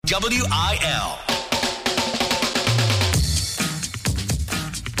WIL.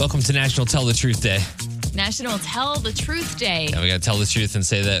 Welcome to National Tell the Truth Day. National Tell the Truth Day. Yeah, we got to tell the truth and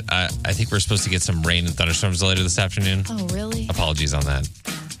say that I think we're supposed to get some rain and thunderstorms later this afternoon. Oh, really? Apologies on that.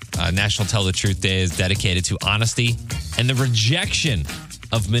 National Tell the Truth Day is dedicated to honesty and the rejection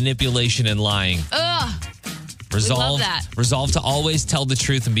of manipulation and lying. Ugh. We love that. Resolve to always tell the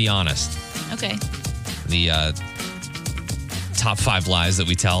truth and be honest. Okay. The top 5 lies that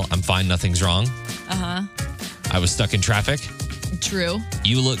we tell. I'm fine, nothing's wrong. Uh-huh. I was stuck in traffic. True.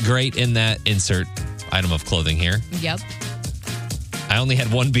 You look great in that insert item of clothing here. Yep. I only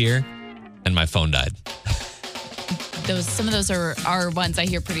had 1 beer and my phone died. Some of those are ones I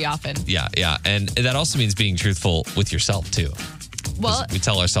hear pretty often. Yeah. And that also means being truthful with yourself, too. Well, we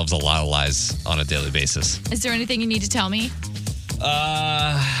tell ourselves a lot of lies on a daily basis. Is there anything you need to tell me?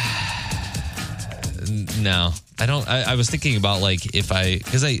 No. I don't. I was thinking about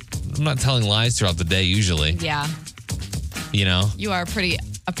because I'm not telling lies throughout the day usually. Yeah. You know? You are a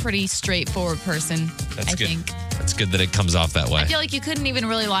pretty straightforward person. That's I good. think. That's good that it comes off that way. I feel like you couldn't even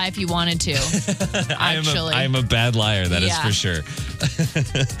really lie if you wanted to. Actually. I am a bad liar, that is for sure.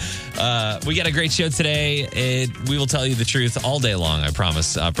 We got a great show today. We will tell you the truth all day long, I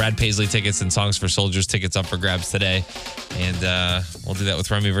promise. Brad Paisley tickets and Songs for Soldiers tickets up for grabs today. And we'll do that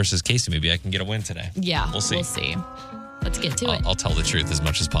with Remy versus Casey. Maybe I can get a win today. Yeah, we'll see. Let's get to it. I'll tell the truth as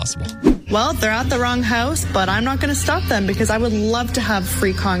much as possible. Well, they're at the wrong house, but I'm not going to stop them because I would love to have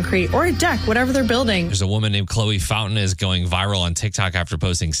free concrete or a deck, whatever they're building. There's a woman named Chloe Fountain is going viral on TikTok after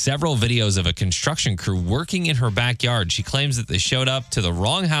posting several videos of a construction crew working in her backyard. She claims that they showed up to the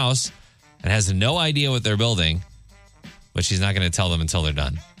wrong house and has no idea what they're building, but she's not going to tell them until they're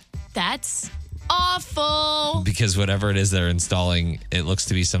done. That's awful. Because whatever it is they're installing, it looks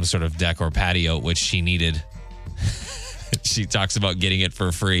to be some sort of deck or patio, which she needed. She talks about getting it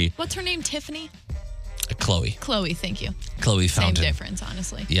for free. What's her name? Tiffany? Chloe. Chloe, thank you. Chloe Fountain. Same difference,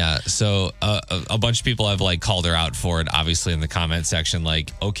 honestly. Yeah. So a bunch of people have called her out for it, obviously, in the comment section.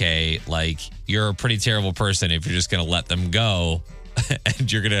 Okay, you're a pretty terrible person if you're just going to let them go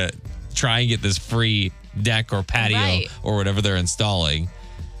and you're going to try and get this free deck or patio or whatever they're installing.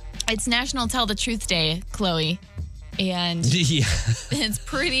 It's National Tell the Truth Day, Chloe. And it's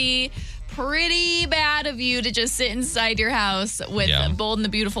pretty bad of you to just sit inside your house with Bold and the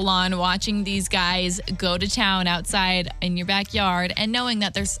Beautiful lawn watching these guys go to town outside in your backyard and knowing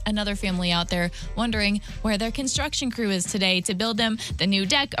that there's another family out there wondering where their construction crew is today to build them the new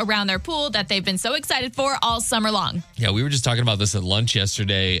deck around their pool that they've been so excited for all summer long. Yeah, we were just talking about this at lunch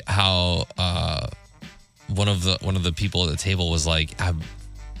yesterday, how one of the people at the table was like,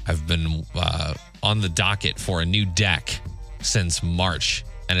 I've been on the docket for a new deck since March.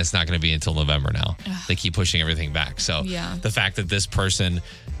 And it's not going to be until November now. Ugh. They keep pushing everything back. So the fact that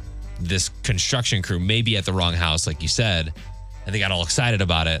this construction crew may be at the wrong house, like you said, and they got all excited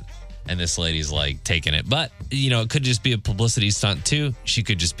about it, and this lady's taking it. But, it could just be a publicity stunt too. She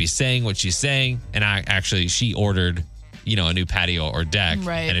could just be saying what she's saying. And she ordered, a new patio or deck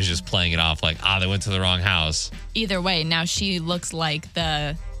and is just playing it off they went to the wrong house. Either way, now she looks like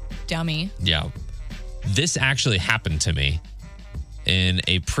the dummy. Yeah. This actually happened to me. In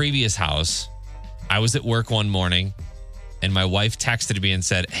a previous house, I was at work one morning and my wife texted me and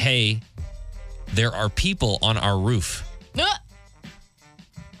said, "Hey, there are people on our roof."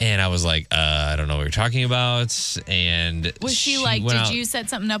 And I was like, I don't know what you're talking about. And was she like, did you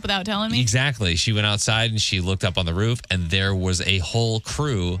set something up without telling me? Exactly. She went outside and she looked up on the roof and there was a whole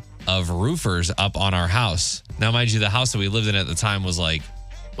crew of roofers up on our house. Now, mind you, the house that we lived in at the time was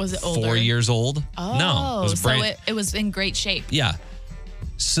was it older? 4 years old? Oh, no. It was in great shape. Yeah.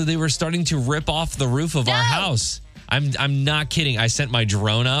 So they were starting to rip off the roof of our house. I'm not kidding. I sent my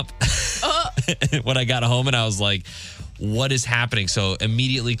drone up when I got home and I was like, what is happening? So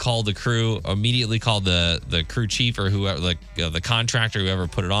immediately called the crew, immediately called the crew chief or whoever, the contractor, whoever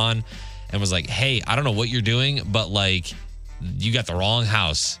put it on, and was like, hey, I don't know what you're doing, but you got the wrong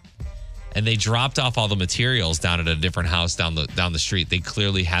house. And they dropped off all the materials down at a different house down the street. They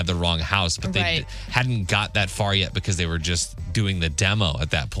clearly had the wrong house, but they hadn't got that far yet because they were just doing the demo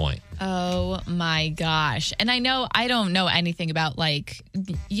at that point. Oh my gosh. And I don't know anything about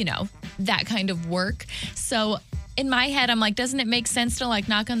that kind of work. So in my head, I'm like, doesn't it make sense to like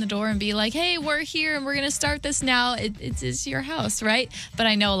knock on the door and be like, hey, we're here and we're going to start this now. It's your house, right? But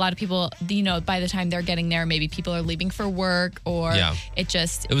I know a lot of people, by the time they're getting there, maybe people are leaving for work or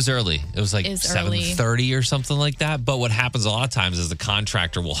it was early. It was like 7:30 or something like that. But what happens a lot of times is the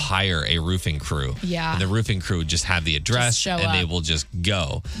contractor will hire a roofing crew. Yeah. And the roofing crew would just have the address and they will just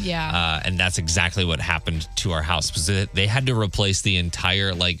go. Yeah. And that's exactly what happened to our house. Because they had to replace the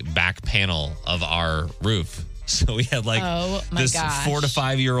entire like back panel of our roof. So we had like this 4 to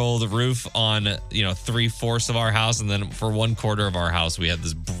 5 year old roof on, 3/4 of our house. And then for 1/4 of our house, we had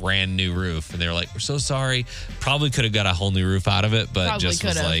this brand new roof. And they were like, we're so sorry. Probably could have got a whole new roof out of it, but probably just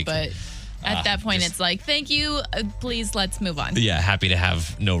was like. But at that point, it's like, thank you. Please, let's move on. Yeah, happy to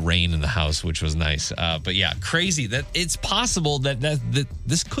have no rain in the house, which was nice. But yeah, crazy that it's possible that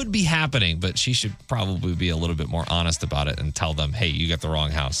this could be happening, but she should probably be a little bit more honest about it and tell them, hey, you got the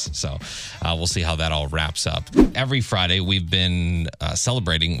wrong house. So we'll see how that all wraps up. Every Friday, we've been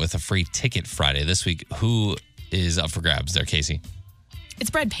celebrating with a free ticket Friday. This week, who is up for grabs there, Casey? It's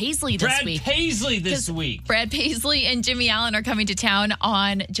Brad Paisley this week. Brad Paisley this week. Brad Paisley and Jimmy Allen are coming to town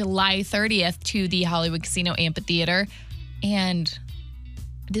on July 30th to the Hollywood Casino Amphitheater. And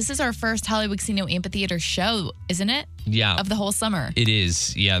this is our first Hollywood Casino Amphitheater show, isn't it? Yeah. Of the whole summer. It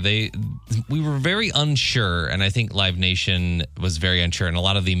is. Yeah. We were very unsure, and I think Live Nation was very unsure, and a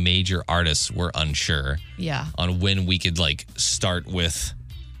lot of the major artists were unsure on when we could like start with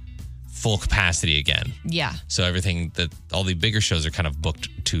full capacity again. Yeah. So all the bigger shows are kind of booked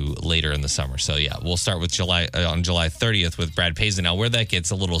to later in the summer. So yeah, we'll start with on July 30th with Brad Paisley. Now, where that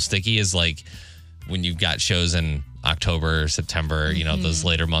gets a little sticky is like when you've got shows in October, September, those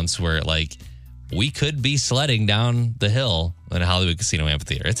later months where like we could be sledding down the hill in a Hollywood Casino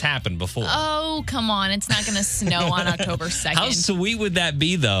Amphitheater. It's happened before. Oh, come on. It's not going to snow on October 2nd. How sweet would that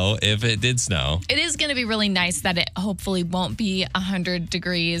be, though, if it did snow? It is going to be really nice that it hopefully won't be 100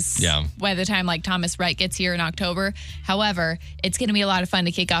 degrees by the time like Thomas Wright gets here in October. However, it's going to be a lot of fun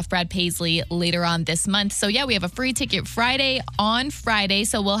to kick off Brad Paisley later on this month. So yeah, we have a free ticket on Friday.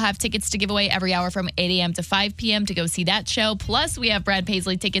 So we'll have tickets to give away every hour from 8 a.m. to 5 p.m. to go see that show. Plus, we have Brad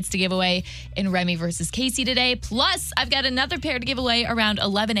Paisley tickets to give away in Remy versus Casey today. Plus, I've got another pair to give away around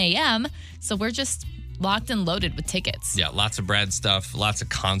 11 a.m. So we're just locked and loaded with tickets. Yeah, lots of Brad stuff, lots of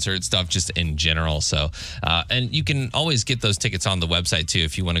concert stuff just in general. So, and you can always get those tickets on the website too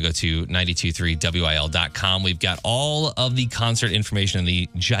if you want to go to 923wil.com. We've got all of the concert information in the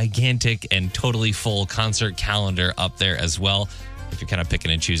gigantic and totally full concert calendar up there as well, if you're kind of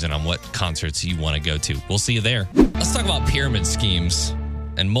picking and choosing on what concerts you want to go to. We'll see you there. Let's talk about pyramid schemes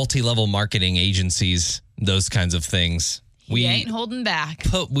and multi-level marketing agencies, those kinds of things. We ain't holding back.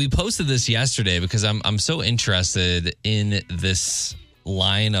 We posted this yesterday because I'm so interested in this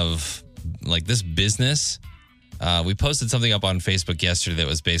line of like this business. We posted something up on Facebook yesterday that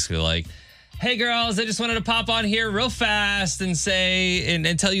was basically like, hey girls, I just wanted to pop on here real fast and say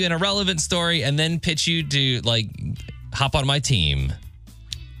and tell you an irrelevant story and then pitch you to like hop on my team.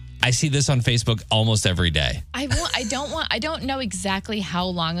 I see this on Facebook almost every day. I don't know exactly how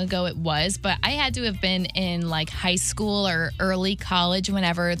long ago it was, but I had to have been in like high school or early college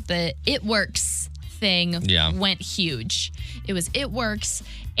whenever the It Works thing went huge. It was It Works,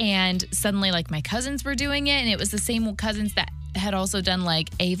 and suddenly like my cousins were doing it, and it was the same cousins that had also done like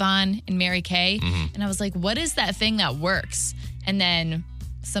Avon and Mary Kay. Mm-hmm. And I was like, what is that thing that works? And then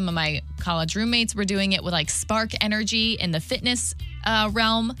some of my college roommates were doing it with like Spark Energy in the fitness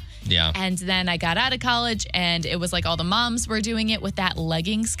realm. Yeah. And then I got out of college and it was like all the moms were doing it with that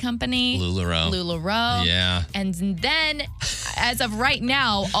leggings company. LuLaRoe. Yeah. And then as of right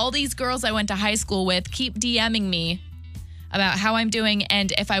now, all these girls I went to high school with keep DMing me about how I'm doing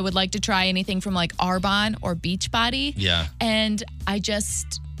and if I would like to try anything from like Arbonne or Beachbody. Yeah. And I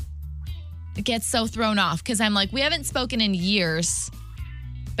just get so thrown off because I'm like, we haven't spoken in years,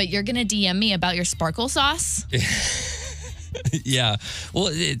 but you're going to DM me about your sparkle sauce? Yeah.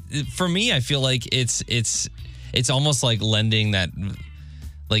 Well, for me, I feel like it's almost like lending that,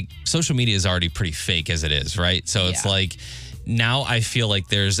 like social media is already pretty fake as it is, right? So it's like now I feel like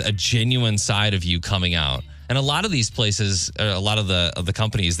there's a genuine side of you coming out. And a lot of these places, a lot of the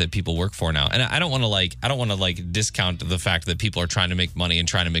companies that people work for now, and I don't want to discount the fact that people are trying to make money and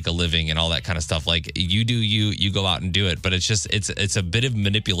trying to make a living and all that kind of stuff. Like you do you go out and do it, but it's a bit of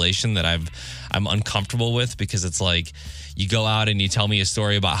manipulation that I'm uncomfortable with because it's like you go out and you tell me a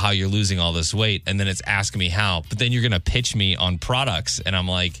story about how you're losing all this weight, and then it's asking me how, but then you're gonna pitch me on products, and I'm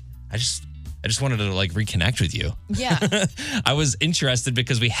like, I just wanted to like reconnect with you. Yeah. I was interested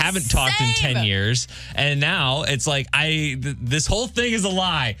because we haven't talked in 10 years. And now it's like this whole thing is a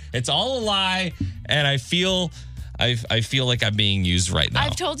lie. It's all a lie. And I feel I feel like I'm being used right now.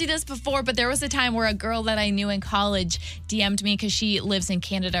 I've told you this before, but there was a time where a girl that I knew in college DM'd me because she lives in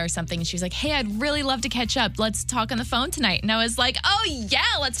Canada or something. And she was like, hey, I'd really love to catch up. Let's talk on the phone tonight. And I was like, oh, yeah,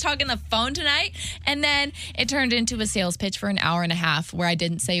 let's talk on the phone tonight. And then it turned into a sales pitch for an hour and a half where I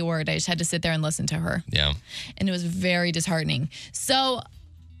didn't say a word. I just had to sit there and listen to her. Yeah. And it was very disheartening. So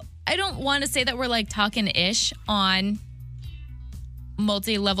I don't want to say that we're like talking-ish on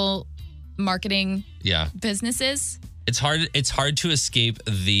multi-level marketing businesses. It's hard to escape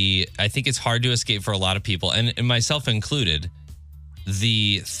I think it's hard to escape for a lot of people, and myself included,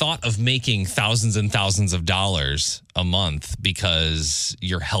 the thought of making thousands and thousands of dollars a month because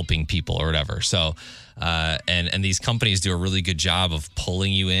you're helping people or whatever. So, and these companies do a really good job of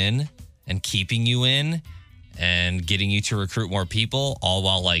pulling you in and keeping you in and getting you to recruit more people, all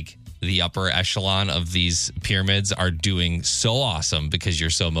while like the upper echelon of these pyramids are doing so awesome because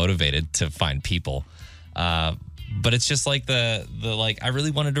you're so motivated to find people. But it's just like the I really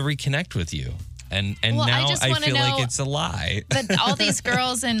wanted to reconnect with you. And now I feel like it's a lie. But all these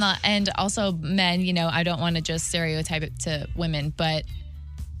girls and also men, I don't want to just stereotype it to women, but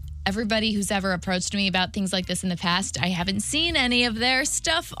everybody who's ever approached me about things like this in the past, I haven't seen any of their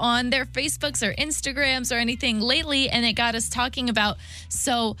stuff on their Facebooks or Instagrams or anything lately, and it got us talking about,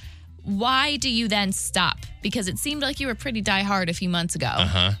 so why do you then stop? Because it seemed like you were pretty diehard a few months ago.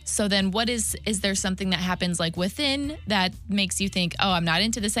 Uh-huh. So then is there something that happens like within that makes you think, oh, I'm not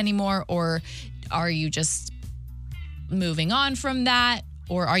into this anymore? Or are you just moving on from that?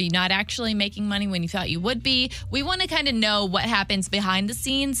 Or are you not actually making money when you thought you would be? We want to kind of know what happens behind the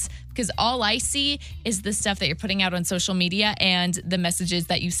scenes, because all I see is the stuff that you're putting out on social media and the messages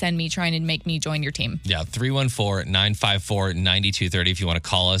that you send me trying to make me join your team. Yeah, 314-954-9230 if you want to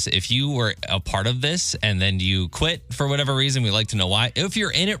call us. If you were a part of this and then you quit for whatever reason, we'd like to know why. If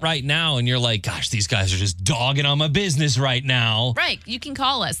you're in it right now and you're like, gosh, these guys are just dogging on my business right now. Right, you can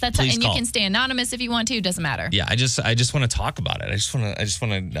call us. You can stay anonymous if you want to. It doesn't matter. Yeah, I just want to talk about it.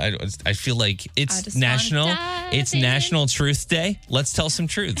 I feel like it's National Truth Day. Let's tell some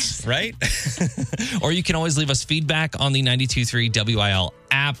truths, right? Or you can always leave us feedback on the 92.3 WIL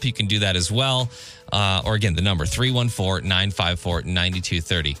app. You can do that as well. Or again, the number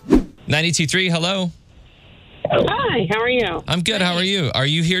 314-954-9230. 92.3, hello. Hi, how are you? I'm good. How are you? Are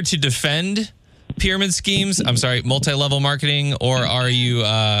you here to defend pyramid schemes? I'm sorry, multi-level marketing, or are you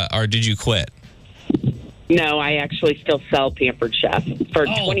or did you quit? No, I actually still sell Pampered Chef for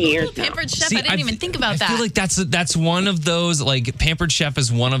 20 years now. Pampered Chef, I didn't even think about that. I feel like that's one of those, like Pampered Chef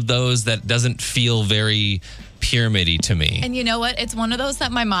is one of those that doesn't feel very pyramid-y to me. And you know what? It's one of those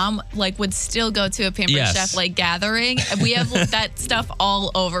that my mom would still go to a Pampered Chef gathering. We have that stuff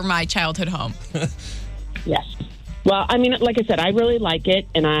all over my childhood home. Yes. Well, I mean, like I said, I really like it,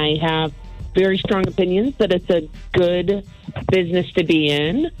 and I have very strong opinions that it's a good business to be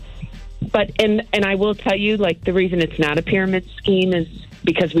in. But, and I will tell you, the reason it's not a pyramid scheme is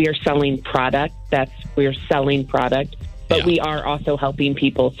because we are selling product. We're selling product, but we are also helping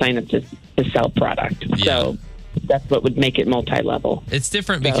people sign up to sell product. Yeah. So that's what would make it multi-level. It's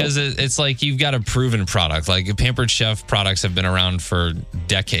different because it's like you've got a proven product. Like Pampered Chef products have been around for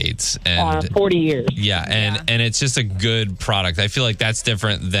decades. And 40 years. Yeah, and it's just a good product. I feel like that's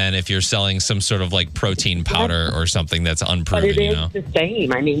different than if you're selling some sort of protein powder or something that's unproven. But it is the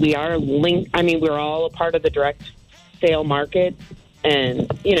same. I mean, we are linked. I mean, we're all a part of the direct sale market. And,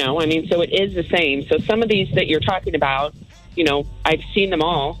 so it is the same. So some of these that you're talking about, I've seen them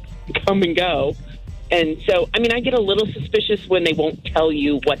all come and go. And so, I get a little suspicious when they won't tell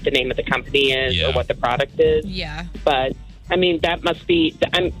you what the name of the company is or what the product is. Yeah. But, that must be,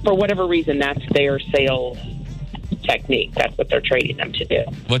 for whatever reason, that's their sales technique. That's what they're trading them to do.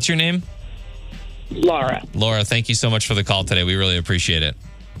 What's your name? Laura. Laura, thank you so much for the call today. We really appreciate it.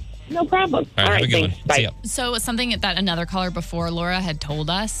 No problem. All right, have a good thanks. one. Bye. See ya. So something that another caller before Laura had told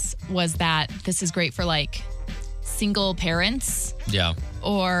us was that this is great for single parents. Yeah.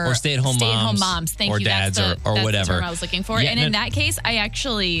 Or stay-at-home moms. Thank or you. dads that's or that's whatever. The term I was looking for. Yeah, and in that case, I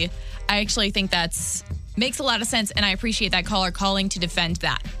actually think that's makes a lot of sense, and I appreciate that caller calling to defend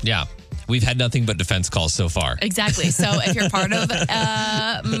that. Yeah. We've had nothing but defense calls so far. Exactly. So if you're part of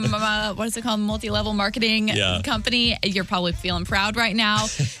what is it called, multi-level marketing company, you're probably feeling proud right now.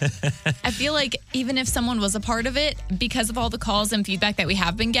 I feel like even if someone was a part of it, because of all the calls and feedback that we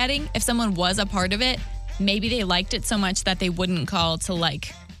have been getting, if someone was a part of it, maybe they liked it so much that they wouldn't call to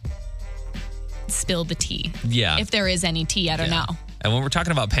spill the tea. Yeah. If there is any tea, I don't know. And when we're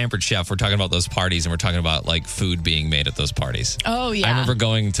talking about Pampered Chef, we're talking about those parties, and we're talking about food being made at those parties. Oh, yeah. I remember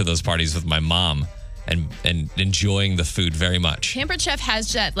going to those parties with my mom, and enjoying the food very much. Pampered Chef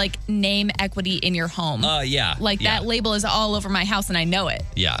has that like name equity in your home. Yeah. That label is all over my house and I know it.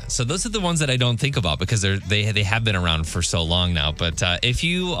 Yeah. So those are the ones that I don't think about because they have been around for so long now. But if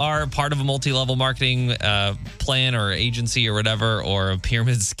you are part of a multi-level marketing plan or agency or whatever, or a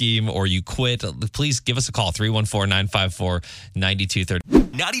pyramid scheme, or you quit, please give us a call, 314-954-9230.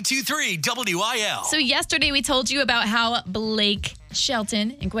 92.3 WIL. So yesterday we told you about how Blake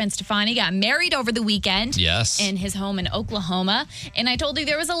Shelton and Gwen Stefani got married over the weekend. Yes. In his home in Oklahoma. And I told you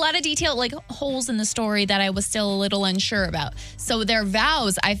there was a lot of detail, like holes in the story that I was still a little unsure about. So their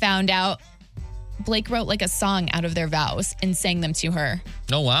vows, I found out, Blake wrote like a song out of their vows and sang them to her.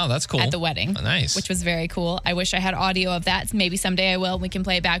 Oh, wow. That's cool. At the wedding. Oh, nice. Which was very cool. I wish I had audio of that. Maybe someday I will. We can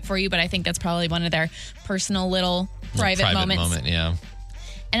play it back for you. But I think that's probably one of their personal little private moments. Moment, yeah.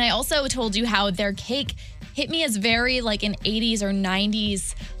 And I also told you how their cake hit me as very like an 80s or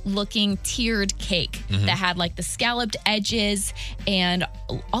 90s looking tiered cake that had like the scalloped edges and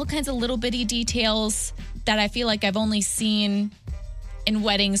all kinds of little bitty details that I feel like I've only seen in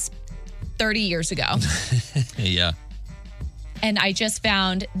weddings 30 years ago. Yeah. And I just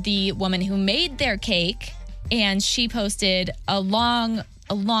found the woman who made their cake, and she posted a long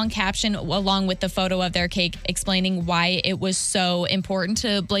caption along with the photo of their cake explaining why it was so important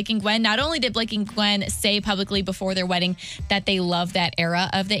to Blake and Gwen. Not only did Blake and Gwen say publicly before their wedding that they love that era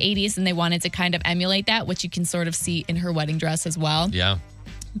of the 80s and they wanted to kind of emulate that, which you can sort of see in her wedding dress as well. Yeah.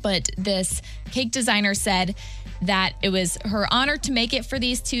 But this cake designer said that it was her honor to make it for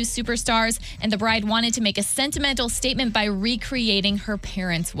these two superstars, and the bride wanted to make a sentimental statement by recreating her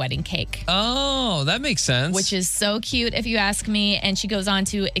parents' wedding cake. Oh, that makes sense. Which is so cute, if you ask me. And she goes on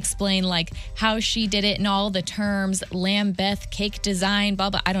to explain like how she did it and all the terms, Lambeth cake design,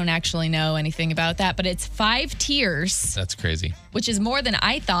 blah, blah. I don't actually know anything about that, but it's 5 tiers. That's crazy. Which is more than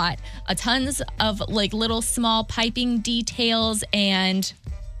I thought. Tons of like little small piping details, and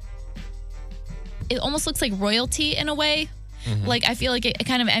it almost looks like royalty in a way. Like, I feel like it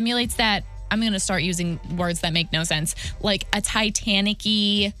kind of emulates that. I'm going to start using words that make no sense. Like a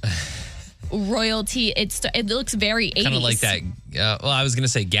Titanic-y royalty. It looks very 80s. Kind of like that. Well, I was going to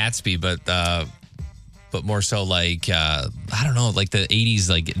say Gatsby, but more so like, I don't know, like the 80s,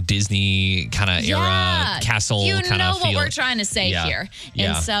 like Disney kind of era, castle kind of feel. You know what we're trying to say here.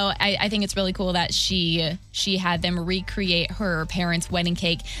 Yeah. And so I think it's really cool that she had them recreate her parents' wedding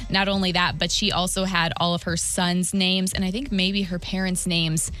cake. Not only that, but she also had all of her sons' names, and I think maybe her parents'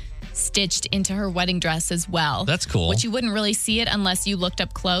 names stitched into her wedding dress as well. That's cool. Which you wouldn't really see it unless you looked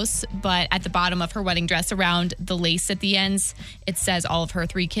up close. But at the bottom of her wedding dress, around the lace at the ends, it says all of her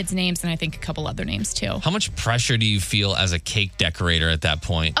 3 kids' names, and I think a couple other names too. How much pressure do you feel as a cake decorator at that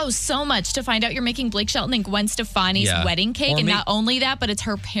point? Oh, so much. To find out you're making Blake Shelton and Gwen Stefani's wedding cake. And not only that, but it's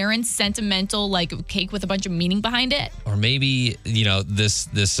her parents' sentimental like cake with a bunch of meaning behind it. Or maybe, you know, this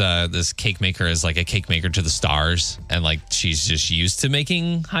cake maker is like a cake maker to the stars, and like she's just used to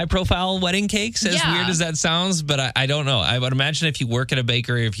making high profile wedding cakes, as weird as that sounds. But I don't know. I would imagine if you work at a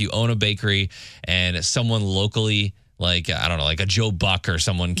bakery, if you own a bakery, and someone locally, like, I don't know, like a Joe Buck or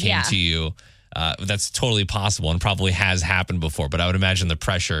someone came to you, that's totally possible and probably has happened before. But I would imagine the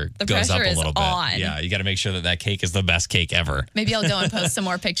pressure goes up a little bit. On. Yeah, you got to make sure that cake is the best cake ever. Maybe I'll go and post some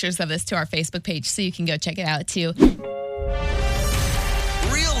more pictures of this to our Facebook page so you can go check it out too.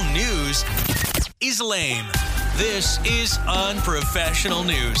 Real news is lame. This is Unprofessional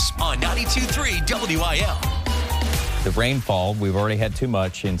News on 92.3 WIL. The rainfall, we've already had too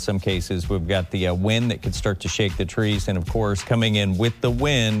much in some cases. We've got the wind that could start to shake the trees. And, of course, coming in with the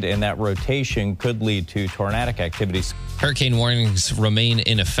wind and that rotation could lead to tornadic activities. Hurricane warnings remain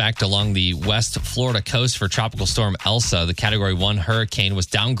in effect along the West Florida coast for Tropical Storm Elsa. The Category 1 hurricane was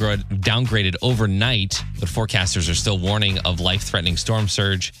downgraded overnight, but forecasters are still warning of life-threatening storm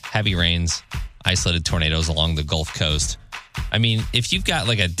surge, heavy rains, isolated tornadoes along the Gulf Coast. I mean, if you've got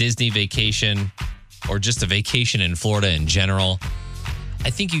like a Disney vacation or just a vacation in Florida in general, I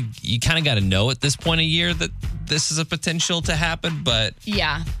think you kind of got to know at this point of year that this is a potential to happen. But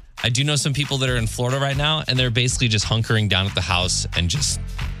yeah, I do know some people that are in Florida right now, and they're basically just hunkering down at the house and just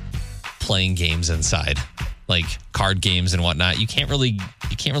playing games inside, like card games and whatnot. You can't really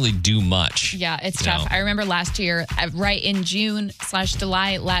do much. Yeah, it's tough. I remember last year, right in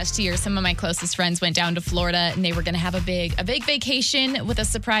June/July last year, some of my closest friends went down to Florida, and they were going to have a big vacation with a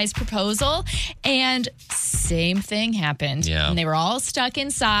surprise proposal, and same thing happened. Yeah. And they were all stuck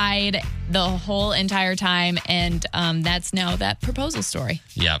inside the whole entire time, and that's now that proposal story.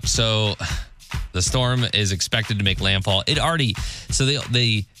 Yeah. So the storm is expected to make landfall.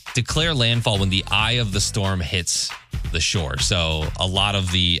 They declare landfall when the eye of the storm hits the shore. So a lot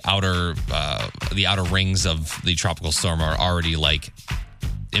of the outer rings of the tropical storm are already like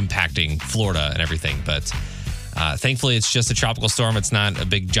impacting Florida and everything. But thankfully, it's just a tropical storm. It's not a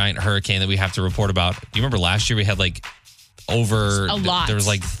big giant hurricane that we have to report about. Do you remember last year we had like over a lot. There was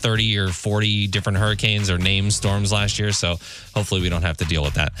like 30 or 40 different hurricanes or named storms last year. So hopefully we don't have to deal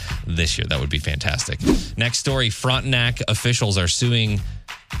with that this year. That would be fantastic. Next story, Frontenac officials are suing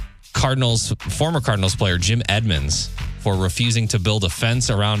former Cardinals player Jim Edmonds for refusing to build a fence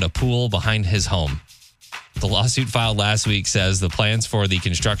around a pool behind his home. The lawsuit filed last week says the plans for the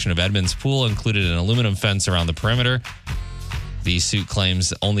construction of Edmonds' pool included an aluminum fence around the perimeter. The suit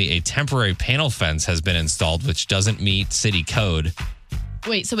claims only a temporary panel fence has been installed, which doesn't meet city code.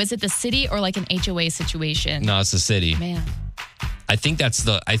 Wait, so is it the city or like an HOA situation? No, it's the city. Man. I think that's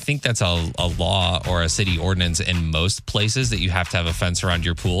a law or a city ordinance in most places that you have to have a fence around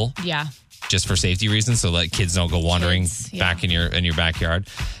your pool. Yeah. Just for safety reasons, so that kids don't go wandering back in your backyard.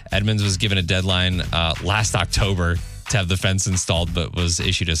 Edmonds was given a deadline last October to have the fence installed, but was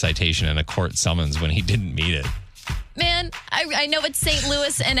issued a citation and a court summons when he didn't meet it. Man, I know it's St.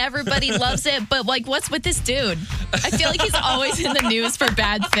 Louis and everybody loves it, but like, what's with this dude? I feel like he's always in the news for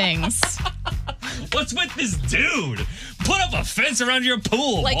bad things. What's with this dude? Put up a fence around your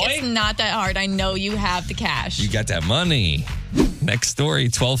pool, like, boy. It's not that hard. I know you have the cash. You got that money. Next story,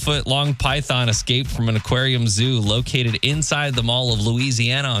 12-foot long python escaped from an aquarium zoo located inside the Mall of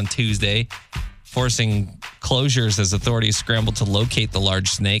Louisiana on Tuesday, forcing closures as authorities scrambled to locate the large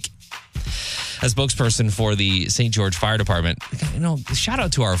snake. A spokesperson for the St. George Fire Department, shout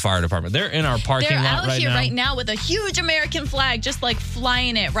out to our fire department. They're in our parking lot right now. They're out here right now with a huge American flag, just like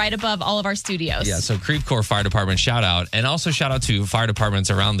flying it right above all of our studios. Yeah, so Creve Coeur Fire Department, shout out. And also shout out to fire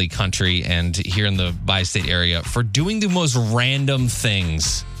departments around the country and here in the bi-state area for doing the most random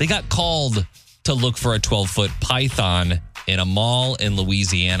things. They got called to look for a 12-foot python in a mall in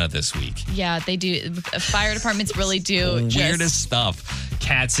Louisiana this week. Yeah, they do. Fire departments really do. Weirdest stuff.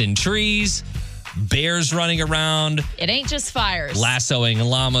 Cats in trees. Bears running around. It ain't just fires. Lassoing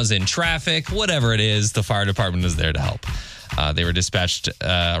llamas in traffic. Whatever it is, the fire department is there to help. They were dispatched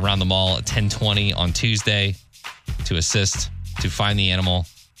around the mall at 10:20 on Tuesday to assist to find the animal.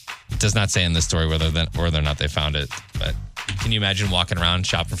 It does not say in this story whether or not they found it. But can you imagine walking around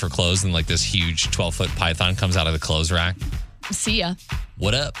shopping for clothes and like this huge 12-foot python comes out of the clothes rack? See ya.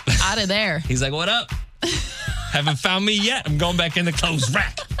 What up? Out of there. He's like, what up? Haven't found me yet. I'm going back in the clothes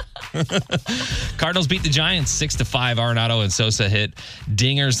rack. Cardinals beat the Giants 6-5. Arenado and Sosa hit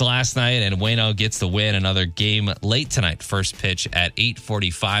dingers last night, and Waino gets the win. Another game late tonight. First pitch at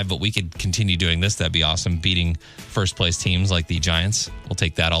 8:45. But we could continue doing this. That'd be awesome. Beating first place teams like the Giants. We'll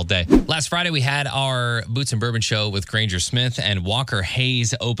take that all day. Last Friday, we had our Boots and Bourbon show with Granger Smith, and Walker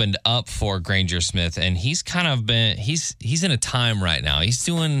Hayes opened up for Granger Smith, and he's kind of been he's in a time right now. He's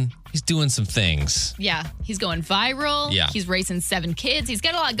doing some things. Yeah, he's going viral. Yeah. He's raising 7 kids. He's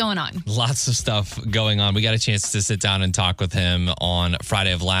got a lot going on. Lots of stuff going on. We got a chance to sit down and talk with him on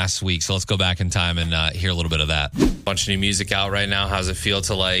Friday of last week. So let's go back in time and hear a little bit of that. Bunch of new music out right now. How's it feel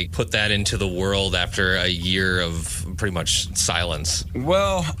to like put that into the world after a year of pretty much silence?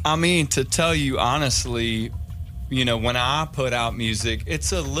 Well, I mean, to tell you honestly, when I put out music,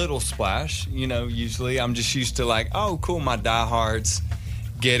 it's a little splash. Usually I'm just used to like, oh, cool, my diehards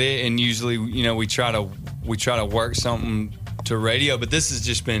get it, and usually we try to work something to radio, but this has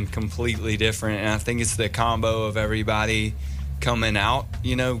just been completely different, and I think it's the combo of everybody coming out,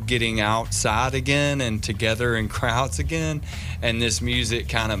 getting outside again and together in crowds again, and this music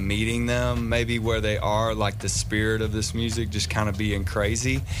kind of meeting them maybe where they are, like the spirit of this music just kind of being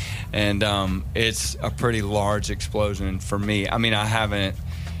crazy, and it's a pretty large explosion for me. I mean, I haven't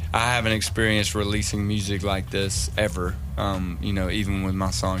experienced releasing music like this ever, even with my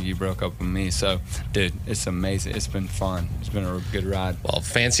song You Broke Up With Me. So, dude, it's amazing. It's been fun. It's been a good ride. Well,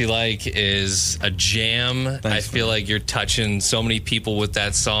 Fancy Like is a jam. Thanks, I feel like you're touching so many people with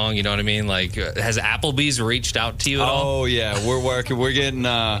that song. You know what I mean? Like, has Applebee's reached out to you at all? Oh, yeah. We're working. We're getting,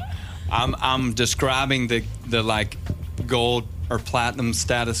 I'm describing the like gold or platinum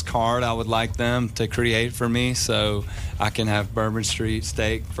status card I would like them to create for me so I can have Bourbon Street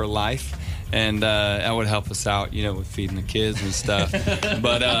steak for life, and that would help us out, with feeding the kids and stuff.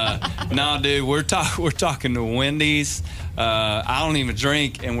 But no, dude, we're talking to Wendy's. I don't even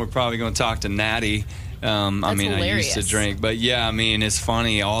drink, and we're probably going to talk to Natty. Hilarious. I used to drink, but yeah, I mean, it's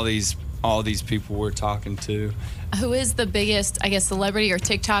funny, all these people we're talking to. Who is the biggest, I guess, celebrity or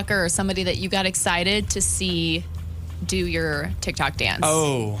TikToker or somebody that you got excited to see do your TikTok dance?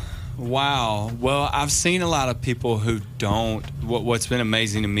 Oh, Wow. Well, I've seen a lot of people who don't. What's been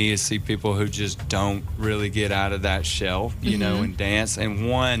amazing to me is see people who just don't really get out of that shell, you know, and dance.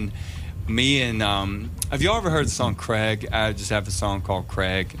 And me and have y'all ever heard the song Craig? I just have a song called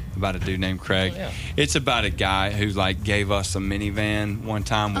Craig about a dude named Craig. Oh, yeah. It's about a guy who like gave us a minivan one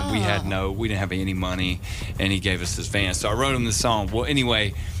time when we didn't have any money, and he gave us this van. So I wrote him the song. Well,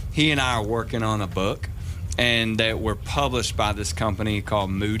 anyway, he and I are working on a book, and that were published by this company called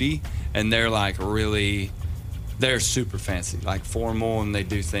Moody, and they're like they're super fancy, like formal, and they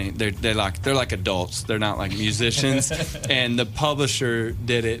do things. They're like adults. They're not like musicians. And the publisher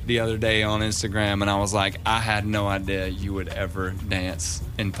did it the other day on Instagram, and I was like, I had no idea you would ever dance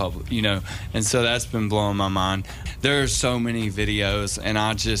in public, you know. And so that's been blowing my mind. There are so many videos, and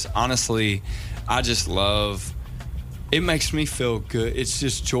I just love. It makes me feel good. It's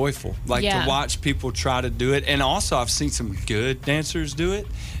just joyful, like to watch people try to do it. And also, I've seen some good dancers do it,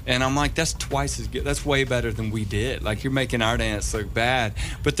 and I'm like, that's twice as good. That's way better than we did. Like, you're making our dance look bad,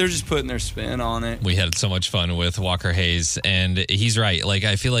 but they're just putting their spin on it. We had so much fun with Walker Hayes, and he's right. Like,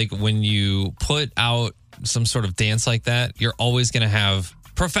 I feel like when you put out some sort of dance like that, you're always going to have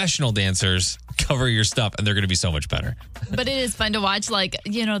professional dancers cover your stuff, and they're going to be so much better. But it is fun to watch, like,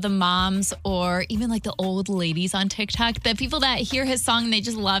 you know, the moms or even like the old ladies on TikTok, the people that hear his song and they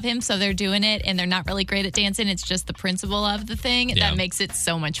just love him, so they're doing it, and they're not really great at dancing. It's just the principle of the thing that makes it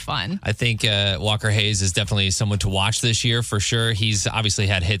so much fun. I think Walker Hayes is definitely someone to watch this year for sure. He's obviously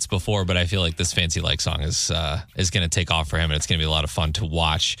had hits before, but I feel like this Fancy Like song is going to take off for him, and it's going to be a lot of fun to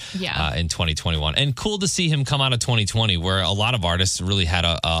watch in 2021. And cool to see him come out of 2020, where a lot of artists really had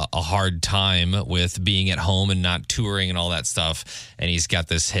a hard time with being at home and not touring and all that stuff, and he's got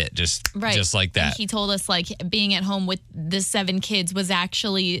this hit just like that. And he told us, like, being at home with the 7 kids was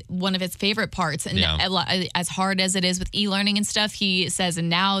actually one of his favorite parts, and as hard as it is with e-learning and stuff, he says, and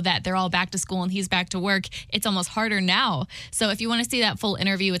now that they're all back to school and he's back to work, it's almost harder now. So if you want to see that full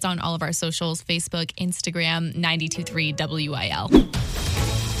interview, it's on all of our socials, Facebook, Instagram, 92.3 WIL.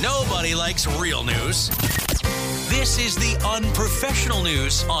 Nobody likes real news. This is the unprofessional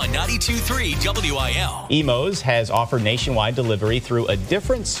news on 92.3 WIL. Imo's has offered nationwide delivery through a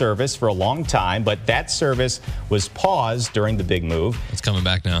different service for a long time, but that service was paused during the big move. It's coming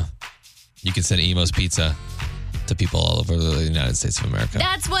back now. You can send Imo's pizza to people all over the United States of America.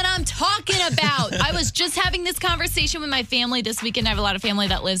 That's what I'm talking about. I was just having this conversation with my family this weekend. I have a lot of family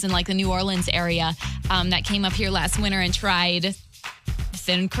that lives in like the New Orleans area that came up here last winter and tried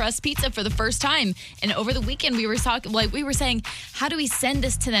thin crust pizza for the first time. And over the weekend we were talking, like, we were saying, how do we send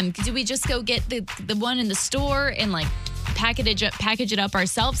this to them? Do we just go get the one in the store and like package it up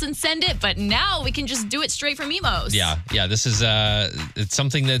ourselves and send it? But now we can just do it straight from Imo's. Yeah. This is it's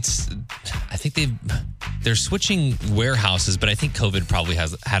something that's, I think they're switching warehouses, but I think COVID probably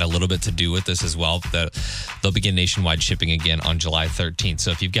has had a little bit to do with this as well. That they'll begin nationwide shipping again on July 13th.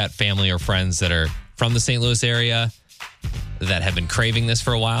 So if you've got family or friends that are from the St. Louis area that have been craving this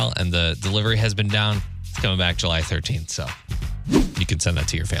for a while and the delivery has been down, it's coming back July 13th. So you can send that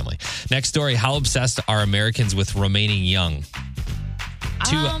to your family. Next story, how obsessed are Americans with remaining young?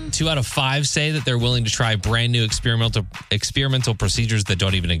 Two out of 5 say that they're willing to try brand new experimental procedures that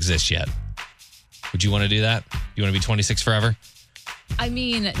don't even exist yet. Would you want to do that? You want to be 26 forever? I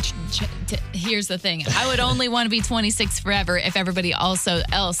mean, here's the thing. I would only want to be 26 forever if everybody else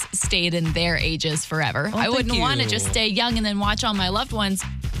stayed in their ages forever. I wouldn't want to just stay young and then watch all my loved ones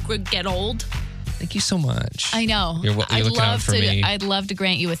get old. Thank you so much. I know. You're looking out for me. I'd love to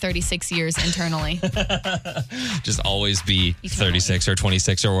grant you a 36 years internally. Just always be 36 or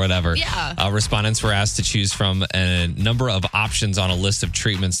 26 or whatever. Yeah. Respondents were asked to choose from a number of options on a list of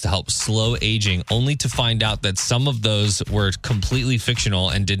treatments to help slow aging, only to find out that some of those were completely fictional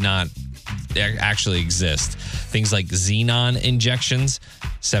and did not actually exist. Things like xenon injections,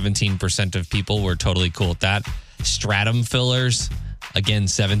 17% of people were totally cool with that. Stratum fillers, again,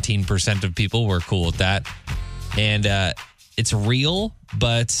 17% of people were cool with that. And it's real,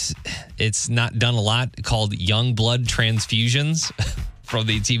 but it's not done a lot, called young blood transfusions from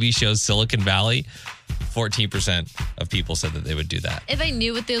the TV show Silicon Valley. 14% of people said that they would do that. If I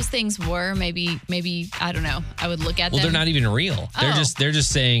knew what those things were, maybe I don't know, I would look at them. Well, they're not even real. They're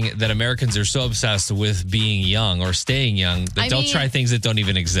just saying that Americans are so obsessed with being young or staying young that they'll try things that don't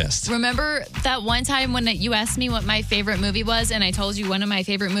even exist. Remember that one time when you asked me what my favorite movie was, and I told you one of my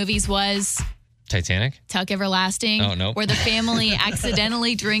favorite movies was Titanic? Tuck Everlasting. Oh, no. Where the family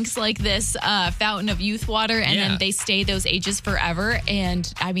accidentally drinks like this fountain of youth water, and then they stay those ages forever.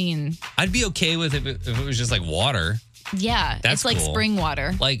 And I mean, I'd be okay with it if it was just like water. Yeah. That's it's like cool. spring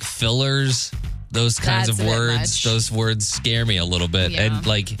water. Like fillers, those kinds That's of a bit words. much. Those words scare me a little bit. Yeah. And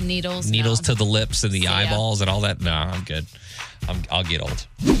like Needles to the lips and the Yeah. eyeballs and all that. No, I'm good. I'll get old.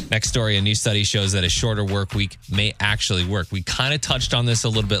 Next story, a new study shows that a shorter work week may actually work. We kind of touched on this a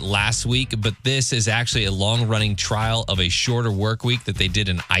little bit last week, but this is actually a long-running trial of a shorter work week that they did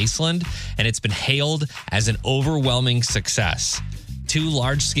in Iceland, and it's been hailed as an overwhelming success. 2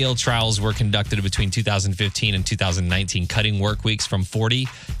 large-scale trials were conducted between 2015 and 2019, cutting work weeks from 40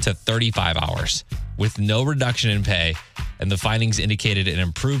 to 35 hours with no reduction in pay. And the findings indicated an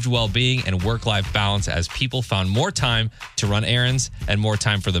improved well-being and work-life balance as people found more time to run errands and more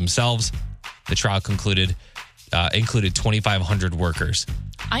time for themselves. The trial included 2,500 workers.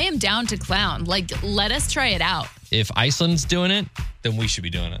 I am down to clown. Like, let us try it out. If Iceland's doing it, then we should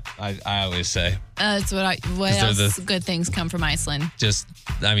be doing it. I always say. That's what else good things come from Iceland?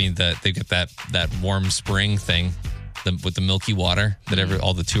 They get that warm spring thing with the milky water that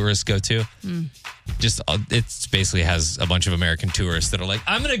all the tourists go to. It basically has a bunch of American tourists that are like,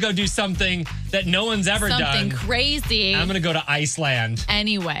 I'm going to go do something that no one's ever done. Something crazy. I'm going to go to Iceland.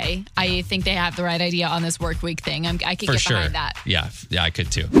 Anyway, I think they have the right idea on this work week thing. I could get behind that. Yeah, I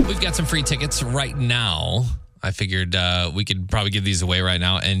could too. We've got some free tickets right now. I figured we could probably give these away right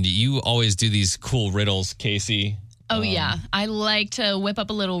now. And you always do these cool riddles, Casey. Oh, yeah. I like to whip up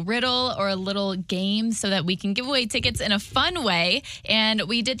a little riddle or a little game so that we can give away tickets in a fun way. And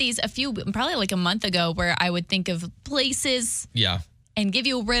we did these probably like a month ago, where I would think of places. Yeah. And give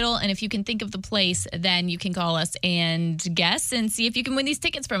you a riddle. And if you can think of the place, then you can call us and guess and see if you can win these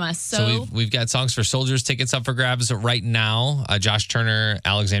tickets from us. So we've got Songs for Soldiers tickets up for grabs right now. Josh Turner,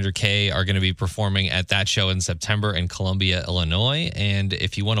 Alexandra Kay are going to be performing at that show in September in Columbia, Illinois. And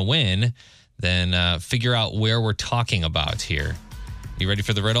if you want to win, then figure out where we're talking about here. You ready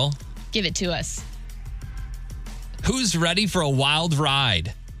for the riddle? Give it to us. Who's ready for a wild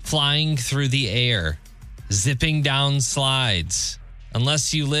ride? Flying through the air, zipping down slides.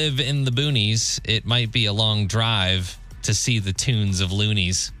 Unless you live in the boonies, it might be a long drive to see the tunes of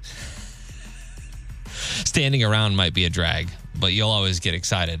loonies. Standing around might be a drag, but you'll always get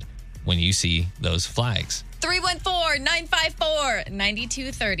excited when you see those flags.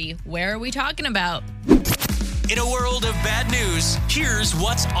 314-954-9230. Where are we talking about? In a world of bad news, here's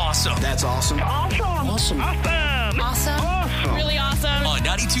what's awesome. That's awesome. Awesome. Really awesome. On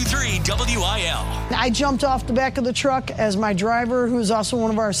 92.3 WIL. I jumped off the back of the truck as my driver, who is also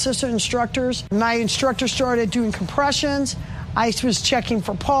one of our assistant instructors. My instructor started doing compressions. I was checking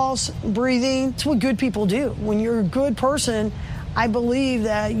for pulse, breathing. It's what good people do. When you're a good person, I believe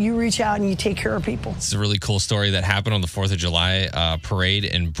that you reach out and you take care of people. It's a really cool story that happened on the 4th of July parade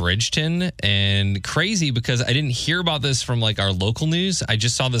in Bridgeton. And crazy because I didn't hear about this from like our local news. I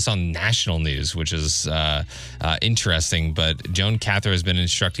just saw this on national news, which is interesting. But Joan Cather has been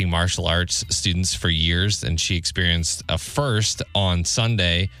instructing martial arts students for years, and she experienced a first on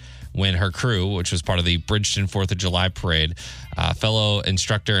Sunday when her crew, which was part of the Bridgeton 4th of July parade, fellow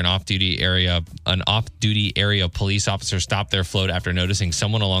instructor and off-duty area police officer stopped their float after noticing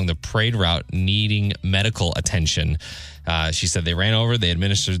someone along the parade route needing medical attention. She said they ran over, they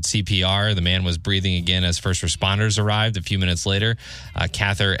administered CPR. The man was breathing again as first responders arrived. A few minutes later,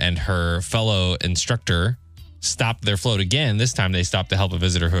 Cather and her fellow instructor stopped their float again. This time they stopped to help a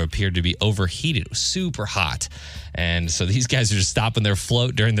visitor who appeared to be overheated. It was super hot. And so these guys are just stopping their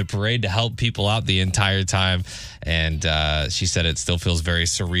float during the parade to help people out the entire time. And she said it still feels very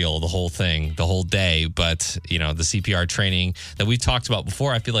surreal, the whole thing, the whole day. But, you know, the CPR training that we've talked about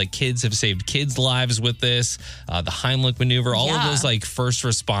before, I feel like kids have saved kids' lives with this. The Heimlich maneuver, all of those like first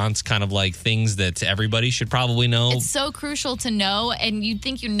response kind of like things that everybody should probably know. It's so crucial to know, and you'd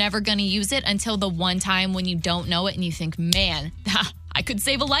think you're never going to use it until the one time when you don't know it and you think, man, I could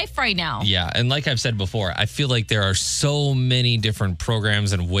save a life right now. Yeah, and like I've said before, I feel like there are so many different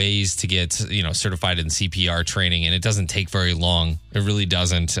programs and ways to get, certified in CPR training, and it doesn't take very long. It really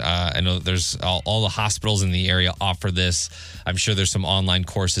doesn't. I know there's all the hospitals in the area offer this. I'm sure there's some online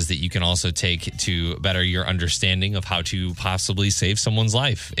courses that you can also take to better your understanding of how to possibly save someone's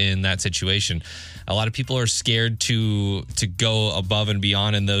life in that situation. A lot of people are scared to go above and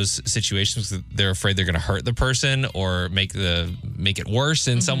beyond in those situations because they're afraid they're going to hurt the person or make it worse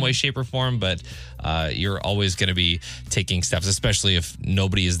in some way, shape, or form. But you're always going to be taking steps, especially if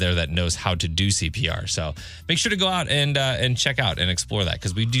nobody is there that knows how to do CPR. So make sure to go out and check out and explore that,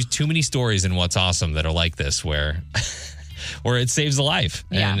 because we do too many stories in What's Awesome that are like this, where it saves a life.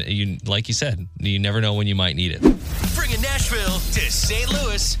 Yeah. And you, like you said, you never know when you might need it. Bringing Nashville to St.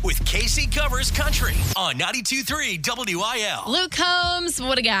 Louis with Casey Covers Country on 92.3 WIL. Luke Combs,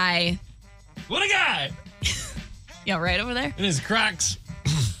 what a guy. What a guy! Yeah, right over there. And his Crocs.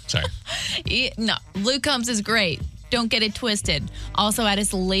 Sorry. No, Luke Combs is great. Don't get it twisted. Also, at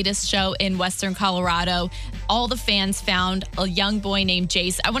his latest show in Western Colorado, all the fans found a young boy named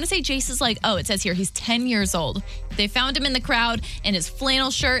Jace. I want to say Jace is like, it says here, he's 10 years old. They found him in the crowd in his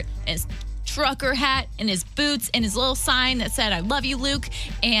flannel shirt, and his trucker hat, and his boots, and his little sign that said, "I love you, Luke."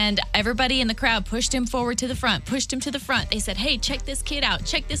 And everybody in the crowd pushed him forward to the front, pushed him to the front. They said, "Hey, check this kid out.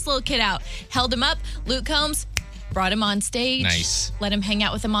 Check this little kid out." Held him up. Luke Combs brought him on stage. Nice. Let him hang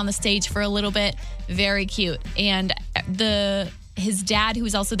out with him on the stage for a little bit. Very cute. And his dad,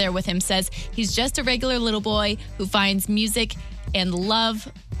 who's also there with him, says he's just a regular little boy who finds music and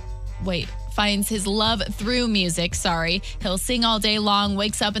finds his love through music. He'll sing all day long,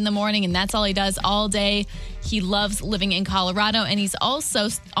 wakes up in the morning, and that's all he does all day. He loves living in Colorado, and he's also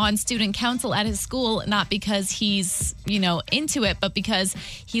on student council at his school, not because he's, into it, but because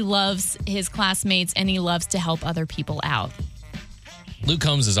he loves his classmates and he loves to help other people out. Luke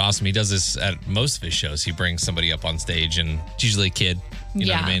Combs is awesome. He does this at most of his shows. He brings somebody up on stage, and it's usually a kid. You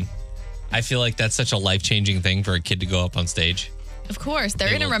know what I mean? I feel like that's such a life-changing thing for a kid to go up on stage. Of course. They're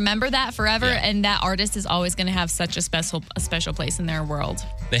going to remember that forever, and that artist is always going to have such a special place in their world.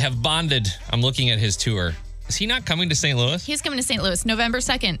 They have bonded. I'm looking at his tour. Is he not coming to St. Louis? He's coming to St. Louis November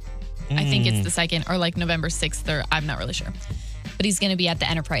 2nd. I think it's the 2nd, or like November 6th, or I'm not really sure. But he's going to be at the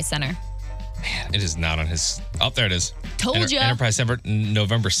Enterprise Center. Man, it is not on his... Oh, there it is. Told ya. Enterprise Center,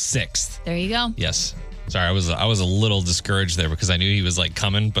 November 6th. There you go. Yes. Sorry, I was a little discouraged there because I knew he was like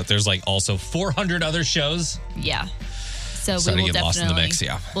coming, but there's like also 400 other shows. Yeah. So we will lost in the mix,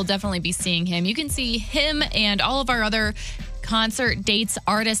 we'll definitely be seeing him. You can see him and all of our other concert dates,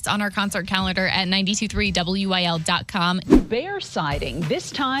 artists on our concert calendar at 923wyl.com. Bear sighting, this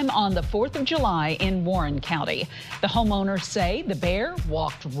time on the 4th of July in Warren County. The homeowners say the bear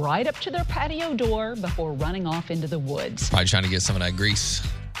walked right up to their patio door before running off into the woods. Probably trying to get some of that grease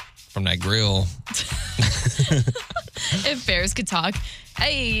from that grill. If bears could talk.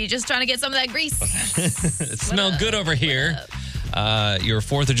 Hey, just trying to get some of that grease. It smelled good over here. Your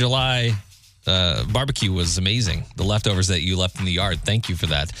 4th of July barbecue was amazing. The leftovers that you left in the yard. Thank you for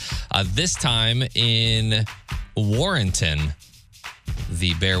that. This time in Warrenton,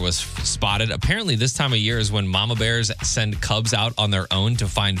 the bear was spotted. Apparently, this time of year is when mama bears send cubs out on their own to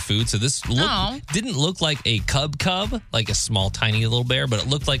find food. So this didn't look like a cub, like a small, tiny little bear, but it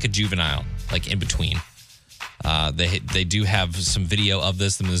looked like a juvenile, like in between. They do have some video of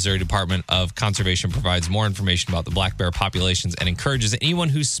this. The Missouri Department of Conservation provides more information about the black bear populations and encourages anyone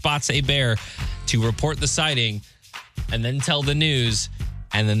who spots a bear to report the sighting and then tell the news.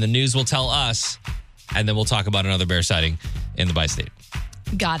 And then the news will tell us. And then we'll talk about another bear sighting in the bi-state.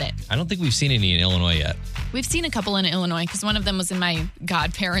 Got it. I don't think we've seen any in Illinois yet. We've seen a couple in Illinois because one of them was in my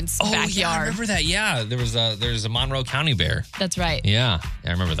godparents' backyard. Yeah, I remember that. Yeah, there's a Monroe County bear. That's right. Yeah,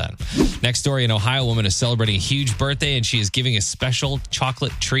 I remember that. Next story, an Ohio woman is celebrating a huge birthday, and she is giving a special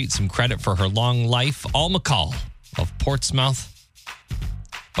chocolate treat some credit for her long life. Al McCall of Portsmouth,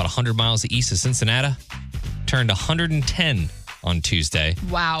 about 100 miles east of Cincinnati, turned 110 on Tuesday.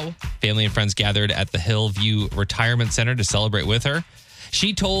 Wow. Family and friends gathered at the Hillview Retirement Center to celebrate with her.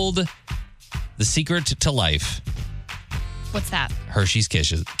 She told the secret to life. What's that? Hershey's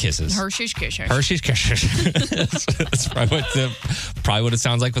Kisses. Hershey's Kisses. Hershey's Kisses. That's probably what it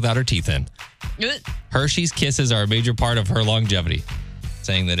sounds like without her teeth in. Hershey's Kisses are a major part of her longevity,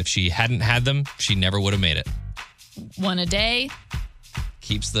 saying that if she hadn't had them, she never would have made it. One a day.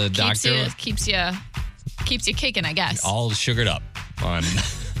 Keeps the doctor... Keeps you kicking, I guess. All sugared up on...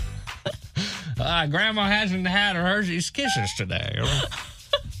 Grandma hasn't had her Hershey's Kisses today.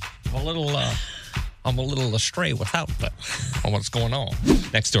 I'm a little astray without that on what's going on.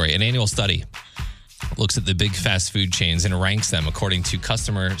 Next story, an annual study looks at the big fast food chains and ranks them according to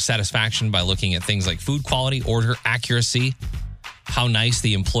customer satisfaction by looking at things like food quality, order accuracy, how nice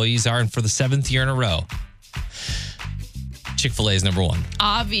the employees are, and for the 7th year in a row, Chick-fil-A is number 1.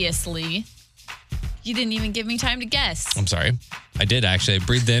 Obviously. You didn't even give me time to guess. I'm sorry. I did, actually. I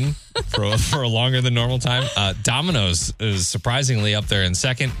breathed in for a longer than normal time. Domino's is surprisingly up there in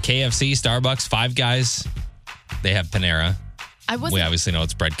second. KFC, Starbucks, Five Guys. They have Panera. We obviously know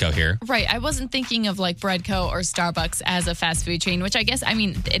it's Breadco here. Right. I wasn't thinking of like Breadco or Starbucks as a fast food chain, which I guess,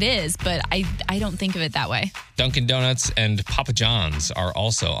 it is, but I don't think of it that way. Dunkin' Donuts and Papa John's are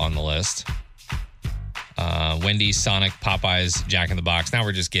also on the list. Wendy's, Sonic, Popeyes, Jack in the Box. Now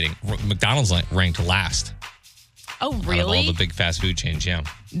we're just getting McDonald's ranked last. Oh, Out of really? all the big fast food chains, yeah.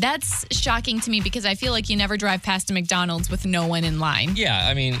 That's shocking to me because I feel like you never drive past a McDonald's with no one in line. Yeah,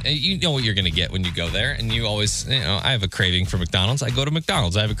 I mean, you know what you're going to get when you go there. And you always, I have a craving for McDonald's. I go to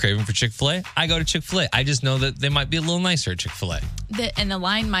McDonald's. I have a craving for Chick-fil-A. I go to Chick-fil-A. I just know that they might be a little nicer at Chick-fil-A. And the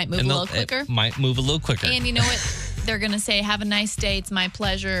line might move a little quicker. It might move a little quicker. And you know what? They're going to say, have a nice day. It's my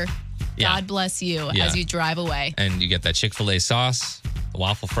pleasure. Yeah. God bless you Yeah. as you drive away. And you get that Chick-fil-A sauce, the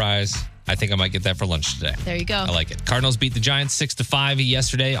waffle fries. I think I might get that for lunch today. There you go. I like it. Cardinals beat the Giants 6-5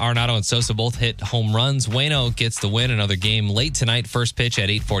 yesterday. Arenado and Sosa both hit home runs. Waino gets the win. Another game late tonight. First pitch at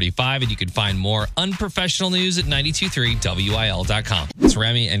 8:45. And you can find more unprofessional news at 923WIL.com. It's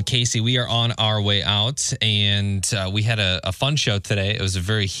Remy and Casey. We are on our way out. And we had a fun show today. It was a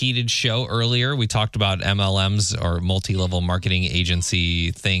very heated show earlier. We talked about MLMs or multi-level marketing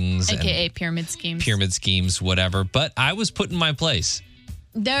agency things. AKA pyramid schemes. Pyramid schemes, whatever. But I was put in my place.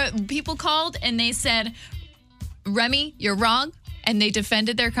 People called and they said, Remy, you're wrong. And they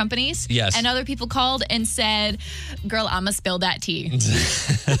defended their companies. Yes. And other people called and said, girl, I'm going to spill that tea.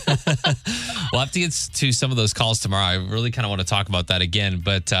 We'll have to get to some of those calls tomorrow. I really kind of want to talk about that again.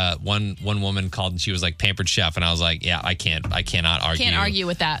 But one woman called and she was like, Pampered Chef. And I was like, yeah, I cannot argue. Can't argue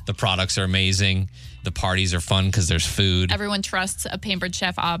with that. The products are amazing. The parties are fun because there's food. Everyone trusts a Pampered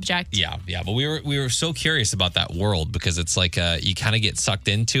Chef object. Yeah. But we were so curious about that world because it's like you kind of get sucked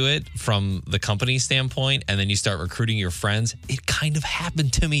into it from the company standpoint, and then you start recruiting your friends. It kind of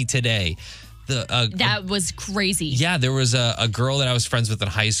happened to me today. That was crazy. Yeah, there was a girl that I was friends with in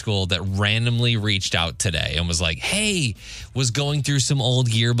high school that randomly reached out today and was like, hey, was going through some old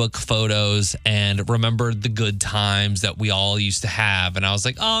yearbook photos and remembered the good times that we all used to have. And I was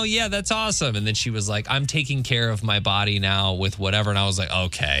like, oh, yeah, that's awesome. And then she was like, I'm taking care of my body now with whatever. And I was like,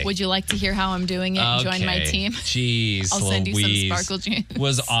 okay. Would you like to hear how I'm doing it and join my team? Jeez, I'll send you some Sparkle Jeans.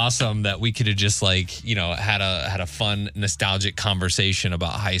 Was awesome that we could have just had a fun, nostalgic conversation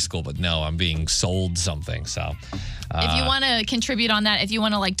about high school. But no, I'm being sold something. So if you want to contribute on that, if you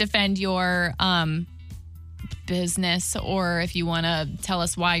want to defend your business, or if you want to tell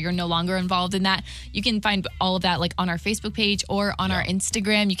us why you're no longer involved in that, you can find all of that on our Facebook page or on our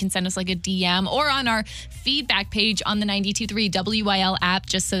Instagram. You can send us a DM or on our feedback page on the 92.3 WIL app,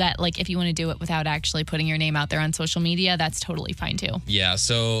 just so that if you want to do it without actually putting your name out there on social media, that's totally fine too. Yeah,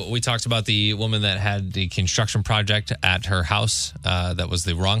 so we talked about the woman that had the construction project at her house that was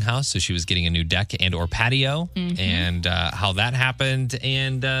the wrong house, so she was getting a new deck and or patio, and how that happened.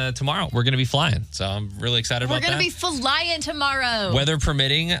 And tomorrow we're going to be flying, so I'm really excited about that. We're going to be flying tomorrow. Weather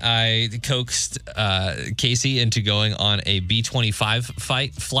permitting, I coaxed Casey into going on a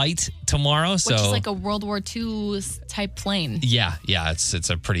B-25 flight tomorrow. Which is like a World War II type plane. Yeah, it's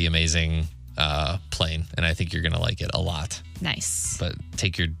a pretty amazing plane, and I think you're going to like it a lot. Nice. But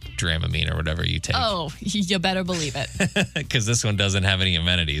take your Dramamine or whatever you take. Oh, you better believe it. Because this one doesn't have any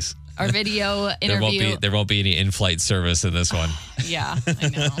amenities. Our video interview. There won't be any in-flight service in this one. Yeah, I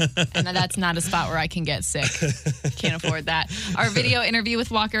know. And that's not a spot where I can get sick. Can't afford that. Our video interview with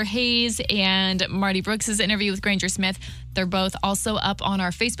Walker Hayes and Marty Brooks' interview with Granger Smith, they're both also up on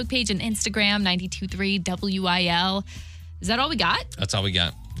our Facebook page and Instagram, 92.3 WIL. Is that all we got? That's all we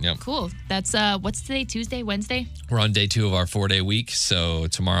got. Yep. Cool. That's what's today? Tuesday, Wednesday? We're on day 2 of our 4-day week, so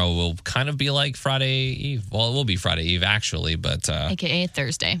tomorrow will kind of be like Friday Eve. Well, it will be Friday Eve actually, but AKA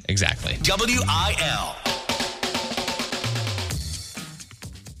Thursday. Exactly. WIL.